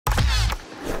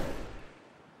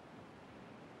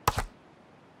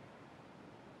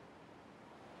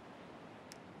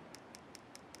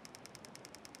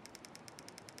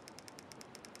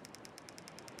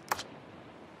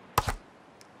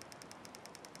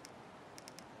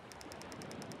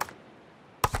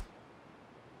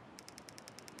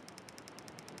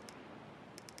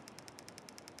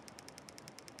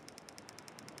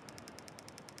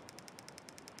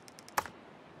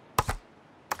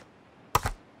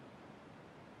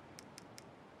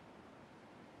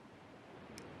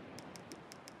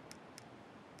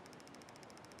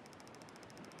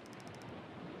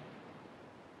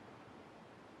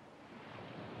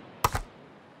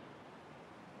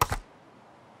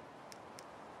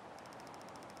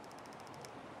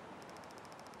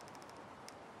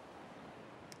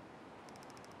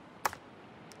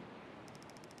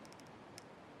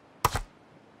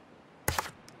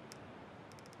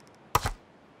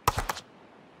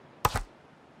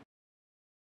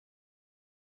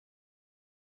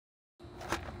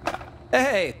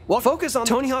Hey, well, focus on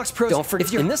Tony Hawk's Pro. Don't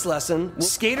forget, in this lesson,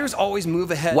 skaters always move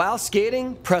ahead. While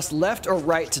skating, press left or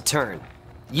right to turn.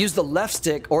 Use the left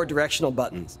stick or directional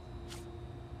buttons.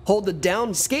 Hold the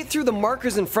down, skate through the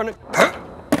markers in front of...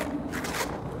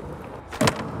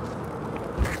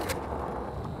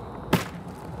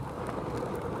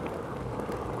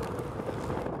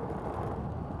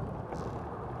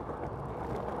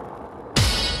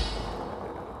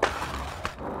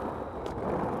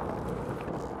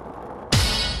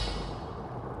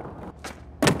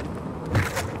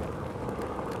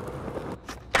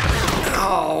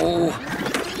 Oh.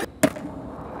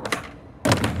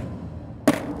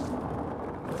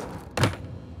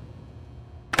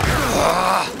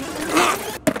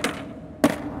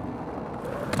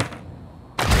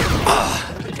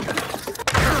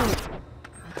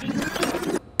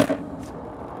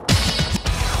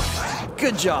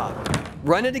 Good job.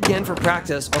 Run it again for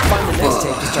practice or find the next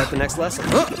tape to start the next lesson.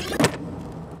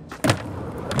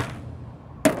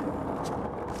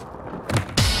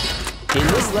 In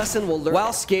this lesson, we'll learn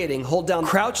while skating, hold down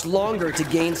crouch longer to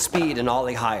gain speed and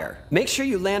ollie higher. Make sure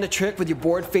you land a trick with your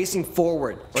board facing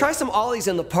forward. Try some ollies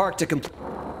in the park to complete.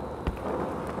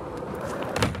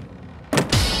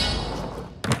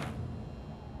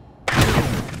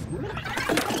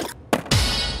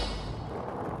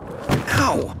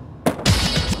 Ow!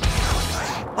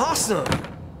 Awesome!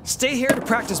 Stay here to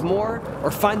practice more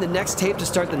or find the next tape to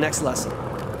start the next lesson.